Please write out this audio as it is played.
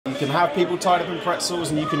can have people tied up in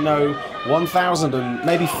pretzels and you can know 1,000 and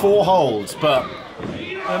maybe 4 holds, but...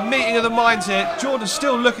 A meeting of the minds here. Jordon's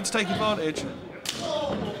still looking to take advantage.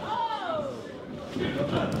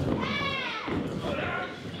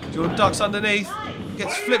 Jordon ducks underneath,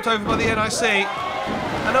 gets flipped over by the NIC,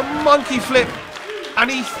 and a monkey flip,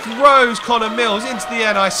 and he throws Connor Mills into the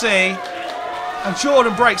NIC, and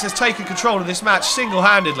Jordon Breaks has taken control of this match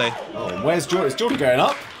single-handedly. Oh, where's Jordon? Is Jordon going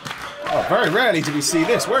up? Oh, very rarely do we see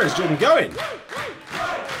this. Where is Jordon going?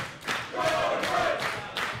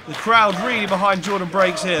 The crowd really behind Jordon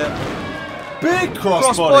Breaks here. Big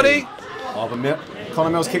crossbody. Oh, but Connor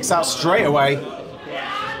Mills kicks out straight away.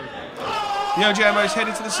 The O.J.M.O is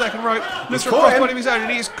headed to the second rope. Looks for a crossbody of his own,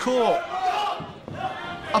 and he is caught.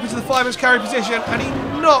 Up into the fireman's carry position, and he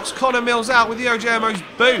knocks Connor Mills out with the O.J.M.O's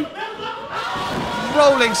boot.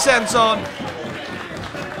 Rolling senton.